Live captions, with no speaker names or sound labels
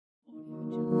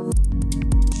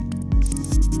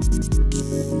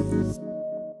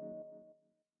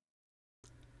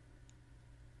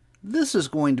This is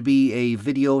going to be a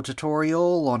video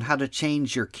tutorial on how to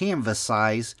change your canvas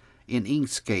size in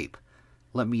Inkscape.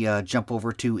 Let me jump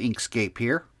over to Inkscape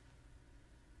here.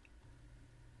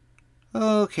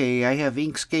 Okay, I have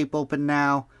Inkscape open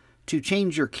now. To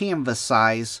change your canvas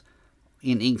size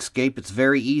in Inkscape, it's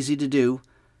very easy to do.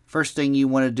 First thing you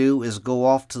want to do is go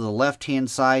off to the left hand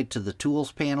side to the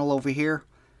tools panel over here,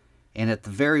 and at the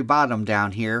very bottom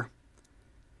down here,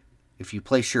 if you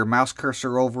place your mouse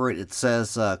cursor over it, it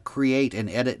says create and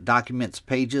edit documents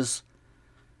pages.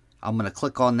 I'm going to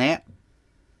click on that,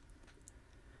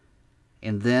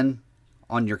 and then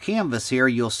on your canvas here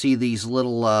you'll see these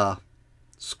little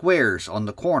squares on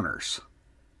the corners.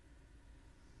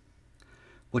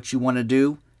 What you want to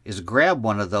do is grab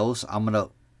one of those. I'm going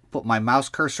to put my mouse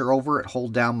cursor over it,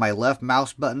 hold down my left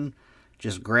mouse button,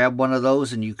 just grab one of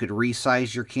those, and you could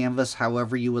resize your canvas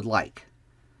however you would like.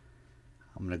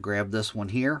 I'm going to grab this one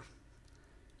here.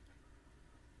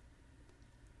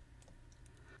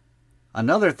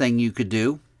 Another thing you could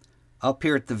do, up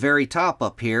here at the very top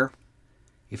up here,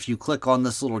 if you click on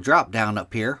this little drop down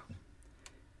up here,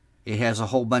 it has a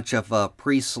whole bunch of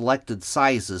pre-selected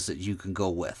sizes that you can go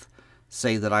with.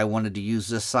 Say that I wanted to use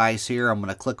this size here. I'm going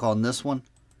to click on this one.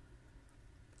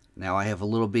 Now I have a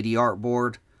little bitty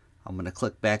artboard. I'm going to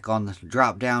click back on the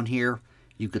drop down here.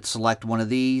 You could select one of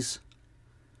these,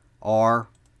 or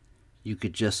you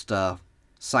could just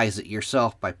size it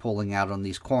yourself by pulling out on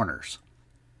these corners.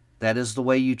 That is the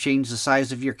way you change the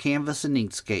size of your canvas in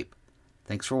Inkscape.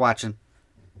 Thanks for watching.